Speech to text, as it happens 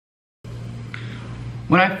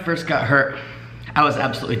When I first got hurt, I was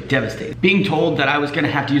absolutely devastated. Being told that I was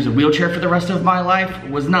gonna have to use a wheelchair for the rest of my life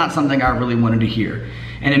was not something I really wanted to hear.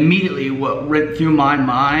 And immediately what went through my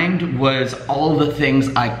mind was all the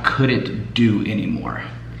things I couldn't do anymore.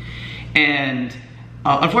 And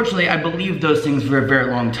unfortunately, I believed those things for a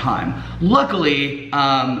very long time. Luckily,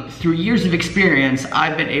 through years of experience,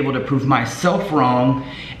 I've been able to prove myself wrong,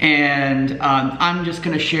 and I'm just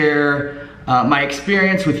gonna share my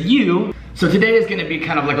experience with you. So today is gonna be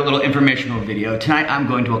kind of like a little informational video. Tonight I'm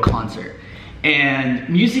going to a concert. And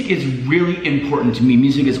music is really important to me.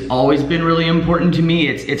 Music has always been really important to me.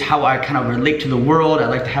 It's how I kind of relate to the world. I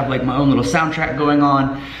like to have like my own little soundtrack going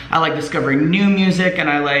on. I like discovering new music, and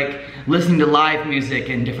I like listening to live music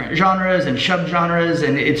in different genres and subgenres,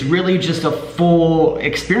 and it's really just a full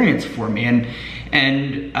experience for me.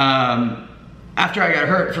 And after I got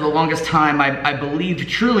hurt, for the longest time, I believed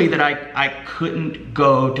truly that I couldn't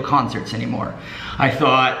go to concerts anymore. I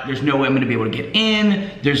thought, there's no way I'm gonna be able to get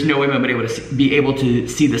in, there's no way I'm gonna be able to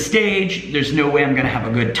see the stage, there's no way I'm gonna have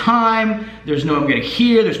a good time, there's no way I'm gonna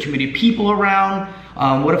hear, there's too many people around,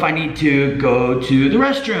 what if I need to go to the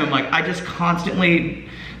restroom? Like, I just constantly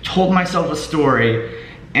told myself a story,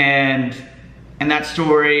 and that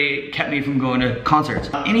story kept me from going to concerts.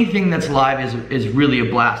 Anything that's live is really a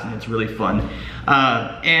blast, and it's really fun.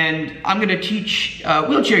 And I'm gonna teach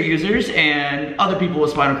wheelchair users and other people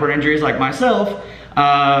with spinal cord injuries like myself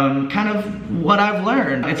kind of what I've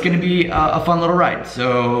learned. It's gonna be a fun little ride,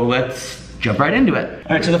 so let's jump right into it.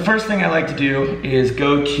 All right, so the first thing I like to do is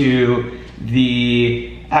go to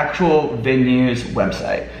the actual venue's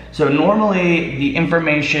website. So normally the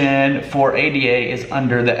information for ADA is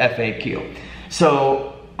under the FAQ.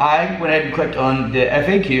 So I went ahead and clicked on the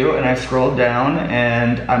FAQ, and I scrolled down,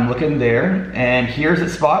 and I'm looking there, and here's the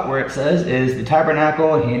spot where it says, is the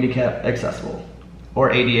tabernacle handicap accessible or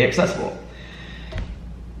ADA accessible?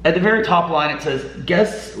 At the very top line it says,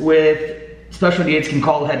 guests with special needs can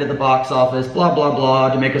call ahead to the box office, blah, blah,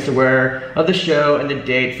 blah, to make us aware of the show and the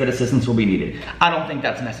dates that assistance will be needed. I don't think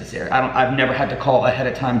that's necessary. I've never had to call ahead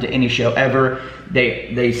of time to any show ever.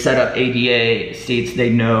 They set up ADA seats. They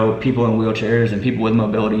know people in wheelchairs and people with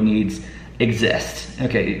mobility needs exist.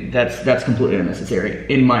 Okay, that's completely unnecessary,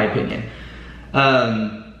 in my opinion.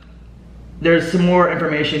 There's some more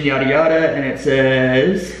information, yada, yada, and it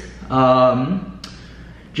says,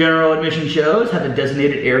 general admission shows have a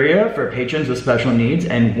designated area for patrons with special needs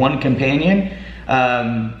and one companion.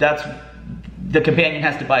 The companion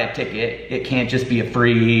has to buy a ticket. It can't just be a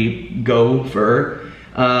free gopher.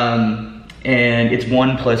 And it's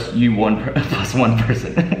one plus one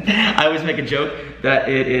person. I always make a joke that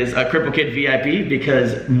it is a Cripple Kid VIP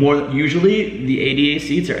because usually the ADA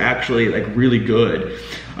seats are actually like really good.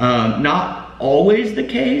 Not always the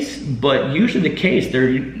case, but usually the case. They're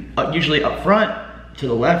usually up front, to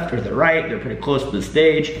the left or the right. They're pretty close to the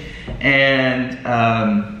stage, and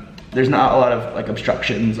there's not a lot of like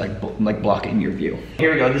obstructions like blocking your view.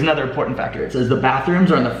 Here we go, there's another important factor. It says the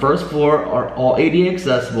bathrooms are on the first floor, are all ADA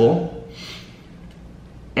accessible,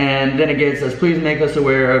 and then again it says please make us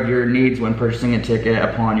aware of your needs when purchasing a ticket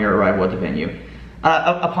upon your arrival at the venue.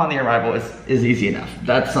 Upon the arrival is easy enough.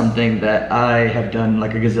 That's something that I have done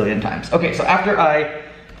like a gazillion times. Okay, so after I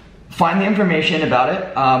find the information about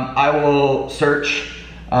it, I will search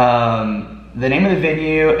the name of the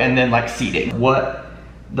venue and then like seating, what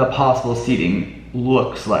the possible seating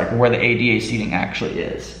looks like, where the ADA seating actually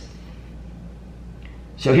is.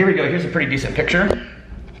 So here we go, here's a pretty decent picture.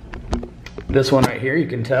 This one right here, you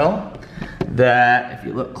can tell that if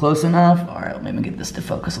you look close enough, all right, let me get this to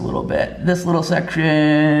focus a little bit. This little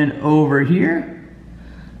section over here,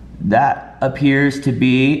 that appears to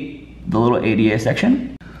be the little ADA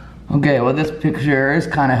section. Okay, well this picture is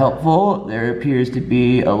kind of helpful. There appears to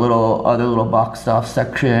be a other little boxed off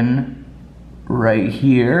section right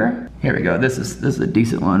here. Here we go, this is a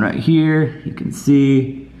decent one right here. You can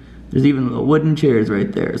see there's even little wooden chairs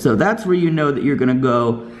right there. So that's where you know that you're gonna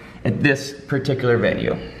go at this particular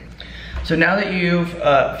venue. So now that you've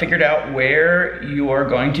figured out where you are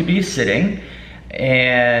going to be sitting,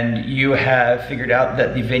 and you have figured out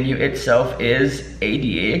that the venue itself is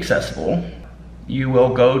ADA accessible, you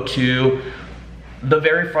will go to the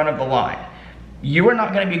very front of the line. You are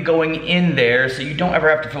not gonna be going in there, so you don't ever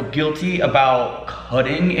have to feel guilty about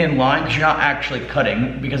cutting in line, because you're not actually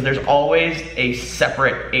cutting, because there's always a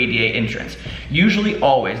separate ADA entrance. Usually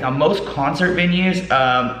always. Now most concert venues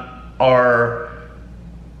are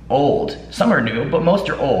old. Some are new, but most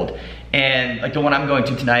are old. And like the one I'm going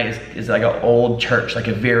to tonight is like an old church, like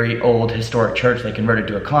a very old historic church. They converted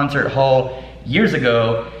to a concert hall years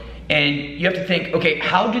ago. And you have to think, okay,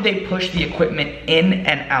 how do they push the equipment in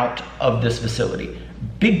and out of this facility?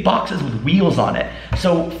 big boxes with wheels on it.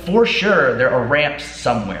 So for sure, there are ramps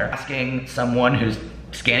somewhere. Asking someone who's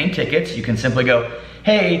scanning tickets, you can simply go,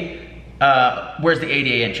 hey, where's the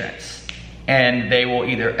ADA entrance? And they will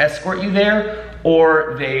either escort you there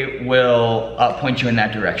or they will point you in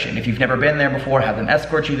that direction. If you've never been there before, have them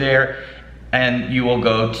escort you there and you will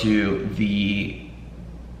go to the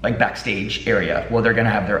backstage area where they're gonna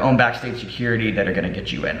have their own backstage security that are gonna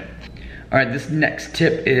get you in. All right, this next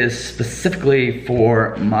tip is specifically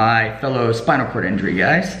for my fellow spinal cord injury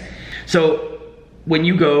guys. So when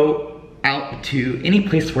you go out to any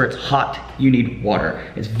place where it's hot, you need water.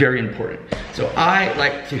 It's very important. So I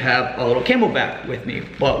like to have a little Camelback with me,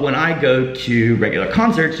 but when I go to regular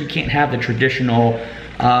concerts, you can't have the traditional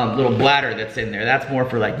little bladder that's in there. That's more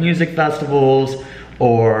for like music festivals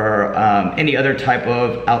or any other type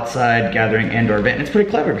of outside gathering and or event. And it's pretty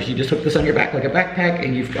clever because you just hook this on your back like a backpack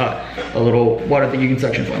and you've got a little water thing you can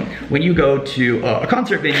suction from. When you go to a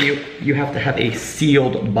concert venue, you have to have a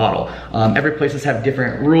sealed bottle. Every places have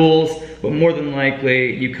different rules, but more than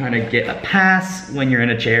likely you kind of get a pass when you're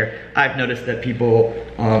in a chair. I've noticed that people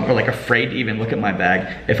are like afraid to even look at my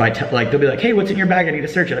bag. If I they'll be like, hey, what's in your bag? I need to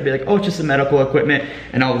search it. I'll be like, oh, it's just some medical equipment,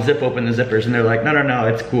 and I'll zip open the zippers, and they're like, no, no, no,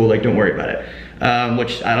 it's cool, like don't worry about it.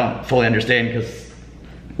 Which I don't fully understand because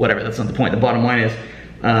whatever, that's not the point. The bottom line is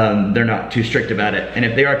they're not too strict about it. And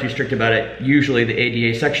if they are too strict about it, usually the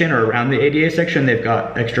ADA section or around the ADA section, they've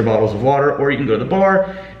got extra bottles of water, or you can go to the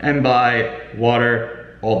bar and buy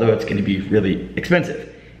water, although it's gonna be really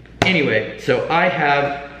expensive. Anyway, so I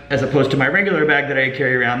have, as opposed to my regular bag that I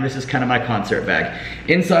carry around, this is kind of my concert bag.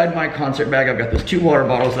 Inside my concert bag, I've got those 2 water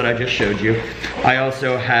bottles that I just showed you. I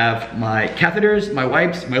also have my catheters, my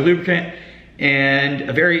wipes, my lubricant, and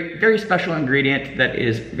a very, very special ingredient that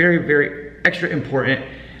is very, very extra important,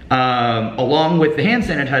 along with the hand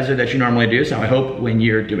sanitizer that you normally do. So I hope when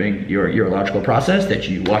you're doing your urological process that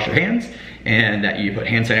you wash your hands and that you put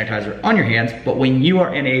hand sanitizer on your hands. But when you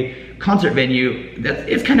are in a concert venue,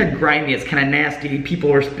 it's kind of grimy, it's kind of nasty.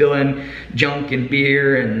 People are spilling junk and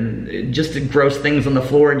beer and just gross things on the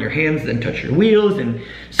floor, and your hands then touch your wheels. And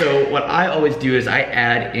so what I always do is I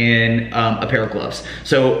add in a pair of gloves.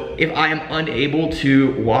 So if I am unable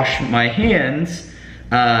to wash my hands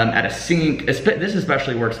at a sink, this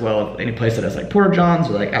especially works well at any place that has like porta johns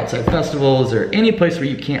or like outside festivals or any place where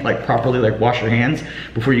you can't like properly like wash your hands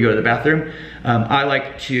before you go to the bathroom. I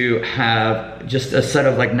like to have just a set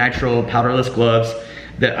of like nitrile powderless gloves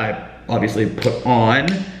that I obviously put on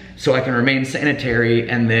so I can remain sanitary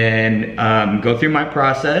and then go through my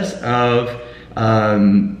process of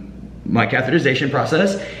my catheterization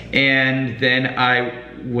process, and then I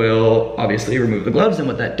will obviously remove the gloves. And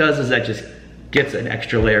what that does is that just gets an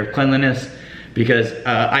extra layer of cleanliness, because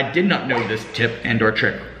I did not know this tip and or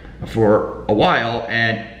trick for a while,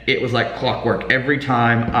 and it was like clockwork. Every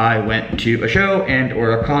time I went to a show and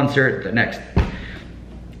or a concert the next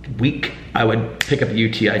week, I would pick up a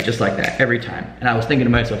UTI just like that every time. And I was thinking to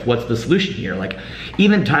myself, what's the solution here? Like,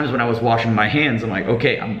 even times when I was washing my hands, I'm like,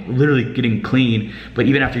 okay, I'm literally getting clean, but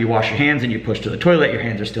even after you wash your hands and you push to the toilet, your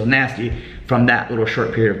hands are still nasty from that little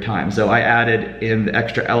short period of time. So I added in the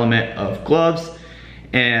extra element of gloves,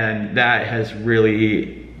 and that has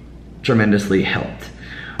really tremendously helped.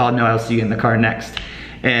 I'll see you in the car next,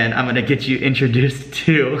 and I'm gonna get you introduced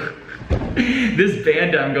to this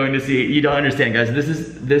band I'm going to see. You don't understand, guys. This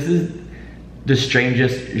is the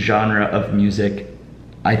strangest genre of music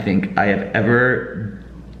I think I have ever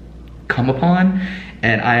come upon,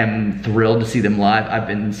 and I am thrilled to see them live. I've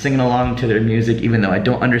been singing along to their music even though I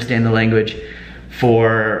don't understand the language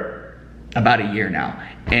for about a year now,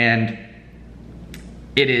 and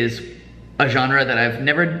it is a genre that I've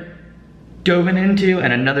never dove into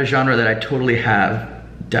and another genre that I totally have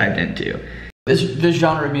dived into. This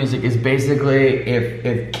genre of music is basically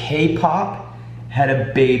if K-pop had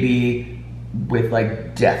a baby with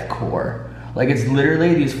like deathcore. Like, it's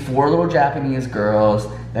literally these 4 little Japanese girls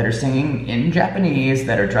that are singing in Japanese,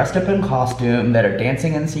 that are dressed up in costume, that are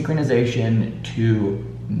dancing in synchronization to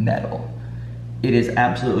metal. It is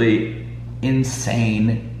absolutely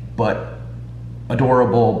insane, but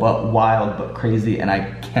adorable, but wild, but crazy, and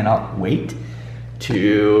I cannot wait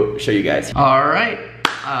to show you guys. All right,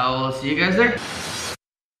 I will see you guys there.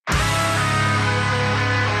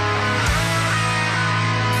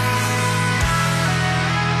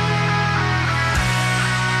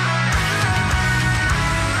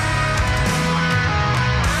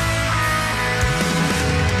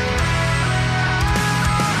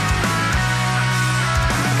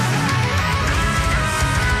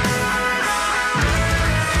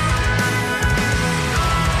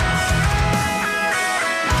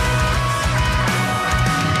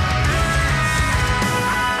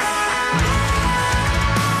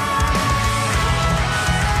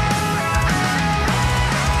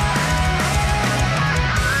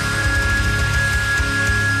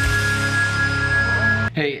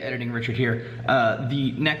 editing Richard here.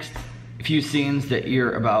 The next few scenes that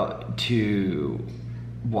you're about to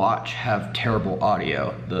watch have terrible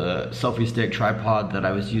audio. The selfie stick tripod that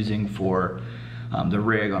I was using for the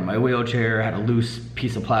rig on my wheelchair had a loose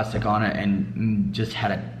piece of plastic on it and just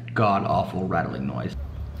had a god-awful rattling noise.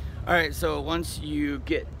 All right, so once you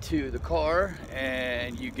get to the car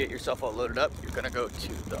and you get yourself all loaded up, you're gonna go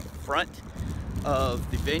to the front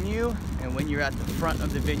of the venue, and when you're at the front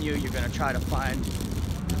of the venue, you're gonna try to find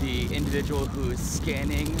the individual who's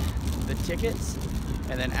scanning the tickets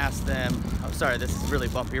and then ask them, oh sorry, this is really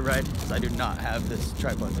bumpy, right? Because I do not have this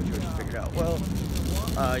tripod situation figured out well.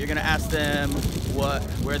 You're gonna ask them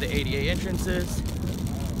where the ADA entrance is,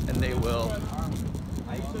 and they will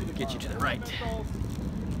get you to the right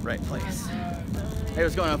place. Hey,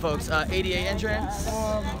 what's going on, folks? ADA entrance.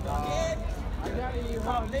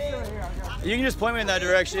 You can just point me in that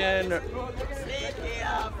direction.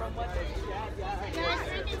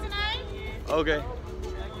 Okay.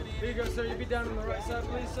 Here you go, sir. You be down on the right side,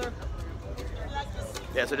 please, sir.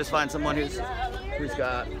 Yeah, so just find someone who's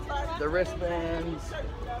got the wristbands,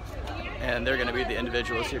 and they're gonna be the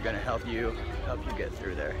individuals who are gonna help you get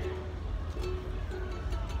through there.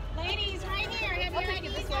 Ladies, right here. Have your ID.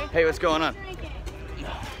 Hey, what's going on?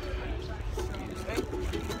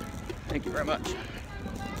 Thank you very much.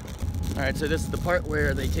 All right, so this is the part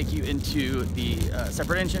where they take you into the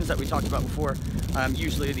separate entrance that we talked about before.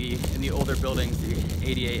 Usually in the older buildings, the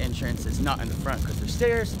ADA entrance is not in the front because there's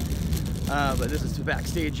stairs, but this is the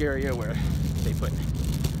backstage area where they put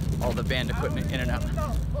all the band equipment in and out.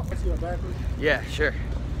 Yeah, sure.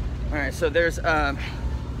 All right, so there's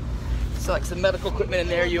like some medical equipment in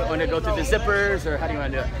there. You want to go through the zippers, or how do you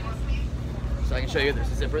want to do it? So I can show you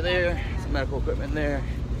there's a zipper there, some medical equipment there.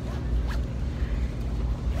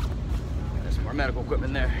 There's some more medical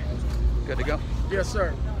equipment there. Good to go? Yes,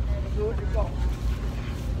 sir.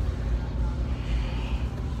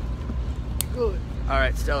 Good. All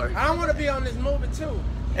right, stellar. I want to be on this movie too.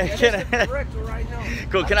 Can I, Director right now.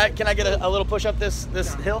 cool. Can I get a little push up this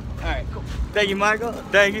hill? All right, cool. Thank you, Michael.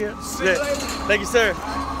 Thank you. See you later. Thank you, sir.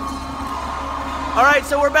 All right,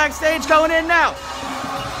 so we're backstage going in now.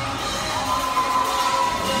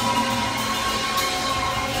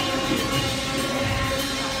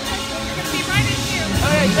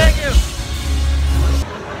 Okay, thank you.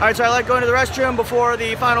 All right, so I like going to the restroom before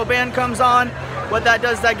the final band comes on. What that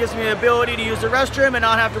does, that gives me the ability to use the restroom and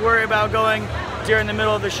not have to worry about going during the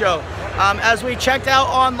middle of the show. As we checked out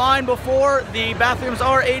online before, the bathrooms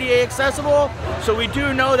are ADA accessible, so we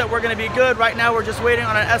do know that we're going to be good. Right now we're just waiting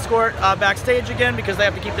on an escort backstage again because they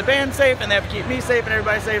have to keep the band safe and they have to keep me safe and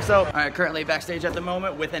everybody safe. So, all right, currently backstage at the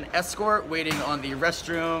moment with an escort waiting on the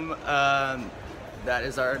restroom. That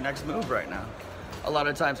is our next move right now. A lot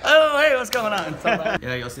of times, oh hey, what's going on?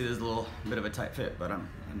 Yeah, you'll see there's a little bit of a tight fit, but I'm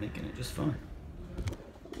making it just fine.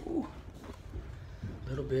 Ooh.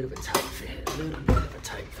 Little bit of a tight fit, a little bit of a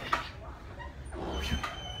tight fit.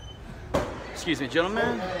 Excuse me,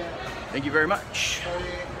 gentlemen. Thank you very much.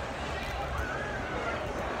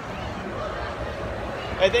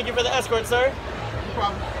 Hey, thank you for the escort, sir. No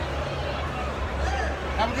problem.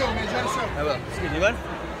 Have a good one, man. Enjoy the show. I will. Excuse me, bud.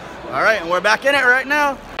 All right, and we're back in it right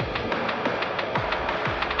now.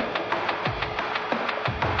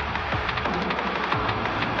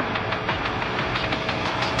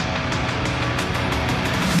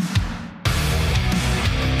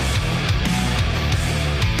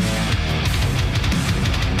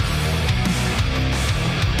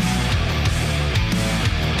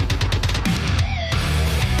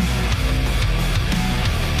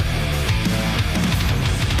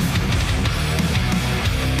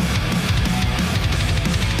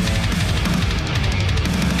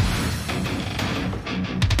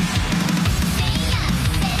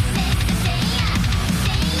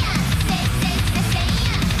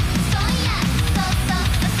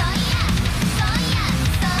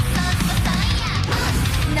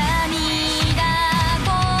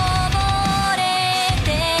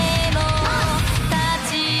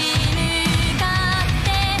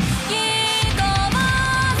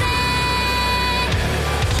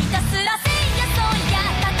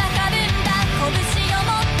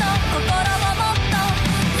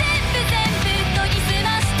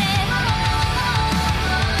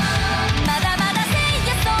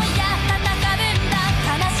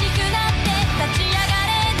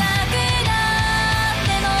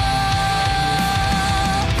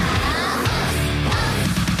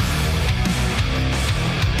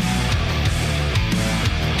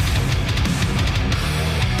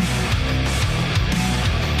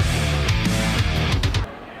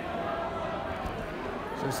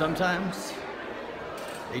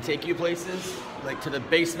 They take you places, like to the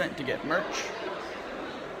basement to get merch,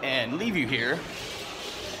 and leave you here.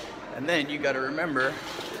 And then you gotta remember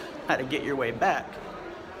how to get your way back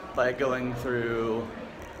by going through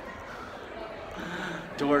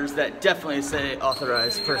doors that definitely say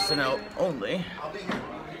authorized personnel only.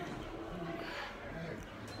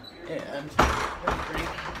 And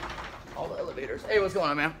all the elevators. Hey, what's going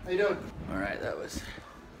on, man? How you doing? All right, that was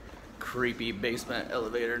creepy basement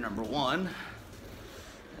elevator number 1.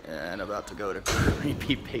 And about to go to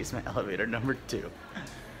creepy basement elevator number 2.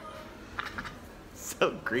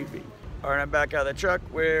 So creepy. All right, I'm back out of the truck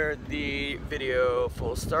where the video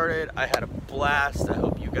full started. I had a blast. I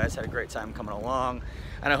hope you guys had a great time coming along.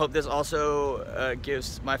 And I hope this also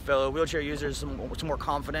gives my fellow wheelchair users some more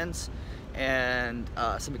confidence and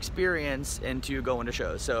some experience into going to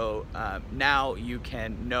shows. So now you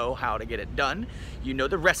can know how to get it done. You know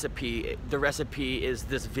the recipe. The recipe is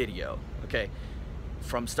this video, okay?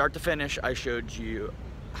 From start to finish, I showed you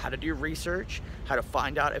how to do research, how to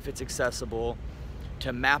find out if it's accessible,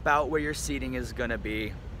 to map out where your seating is gonna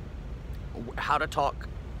be, how to talk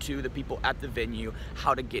to the people at the venue,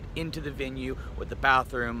 how to get into the venue, what the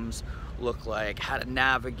bathrooms look like, how to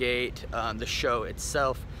navigate the show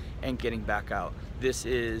itself, and getting back out. This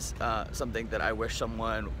is something that I wish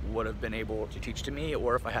someone would have been able to teach to me,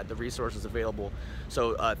 or if I had the resources available.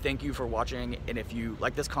 So thank you for watching, and if you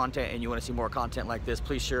like this content and you want to see more content like this,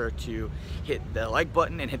 please sure to hit the like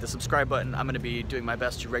button and hit the subscribe button. I'm going to be doing my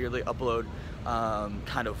best to regularly upload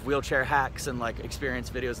kind of wheelchair hacks and like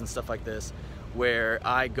experience videos and stuff like this, where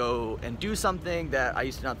I go and do something that I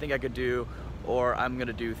used to not think I could do, or I'm going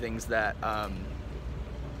to do things that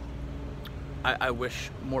I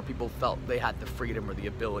wish more people felt they had the freedom or the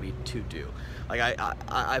ability to do. Like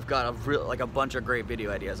I've got a bunch of great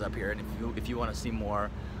video ideas up here, and if you want to see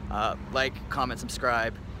more, like, comment,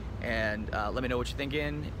 subscribe, and let me know what you're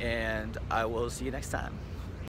thinking, and I will see you next time.